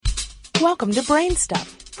Welcome to Brain Stuff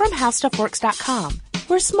from HowStuffWorks.com,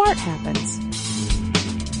 where smart happens.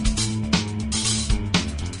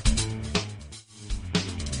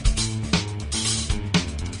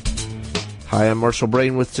 Hi, I'm Marshall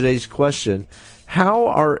Brain with today's question. How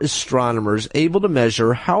are astronomers able to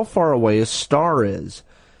measure how far away a star is?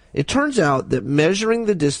 It turns out that measuring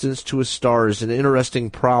the distance to a star is an interesting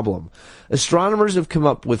problem. Astronomers have come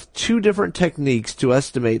up with two different techniques to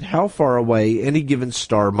estimate how far away any given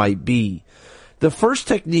star might be. The first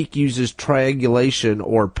technique uses triangulation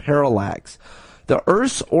or parallax. The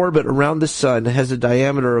Earth's orbit around the Sun has a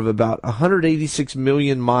diameter of about 186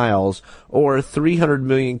 million miles, or 300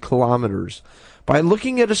 million kilometers. By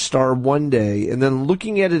looking at a star one day and then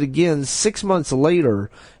looking at it again 6 months later,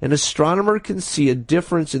 an astronomer can see a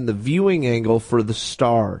difference in the viewing angle for the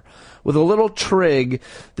star. With a little trig,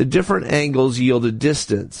 the different angles yield a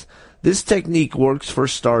distance. This technique works for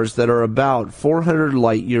stars that are about 400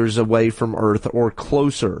 light years away from Earth or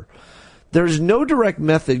closer. There is no direct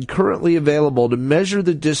method currently available to measure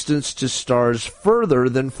the distance to stars further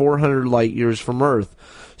than 400 light years from Earth,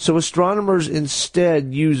 so astronomers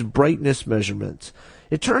instead use brightness measurements.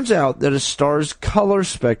 It turns out that a star's color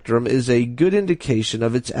spectrum is a good indication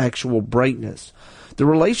of its actual brightness. The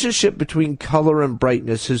relationship between color and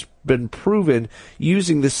brightness has been proven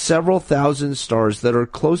using the several thousand stars that are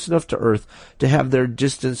close enough to Earth to have their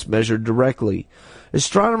distance measured directly.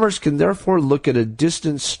 Astronomers can therefore look at a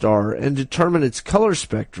distant star and determine its color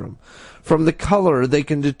spectrum. From the color, they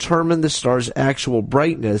can determine the star's actual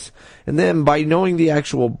brightness, and then by knowing the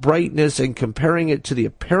actual brightness and comparing it to the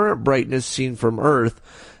apparent brightness seen from Earth,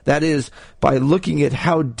 that is, by looking at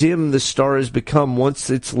how dim the star has become once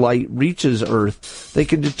its light reaches Earth, they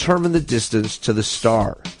can determine the distance to the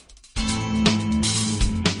star.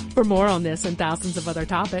 For more on this and thousands of other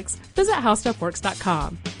topics, visit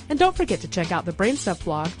HowStuffWorks.com. And don't forget to check out the Brain Stuff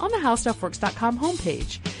blog on the HowStuffWorks.com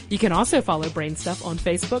homepage. You can also follow Brain Stuff on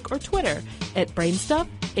Facebook or Twitter at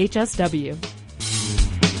BrainStuffHSW.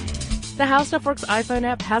 The HowStuffWorks iPhone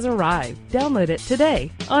app has arrived. Download it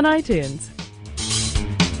today on iTunes.